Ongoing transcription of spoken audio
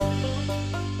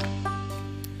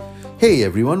Hey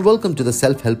everyone, welcome to the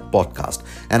Self Help Podcast,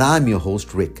 and I'm your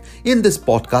host Rick. In this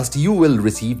podcast, you will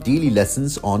receive daily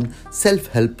lessons on self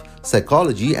help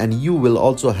psychology, and you will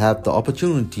also have the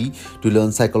opportunity to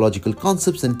learn psychological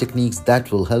concepts and techniques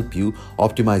that will help you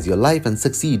optimize your life and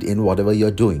succeed in whatever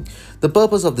you're doing. The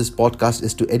purpose of this podcast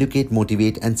is to educate,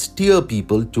 motivate, and steer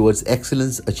people towards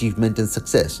excellence, achievement, and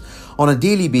success. On a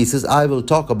daily basis, I will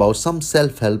talk about some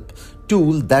self help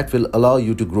tool that will allow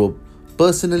you to grow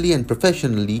personally and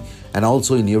professionally, and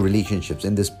also in your relationships.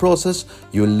 In this process,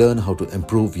 you will learn how to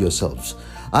improve yourselves.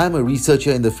 I am a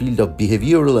researcher in the field of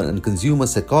behavioral and consumer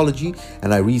psychology,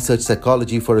 and I research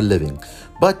psychology for a living.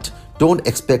 But don't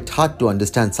expect hard to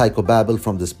understand psychobabble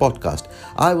from this podcast.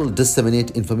 I will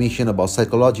disseminate information about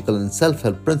psychological and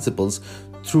self-help principles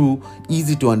through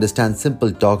easy to understand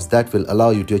simple talks that will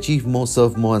allow you to achieve more,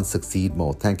 serve more, and succeed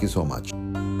more. Thank you so much.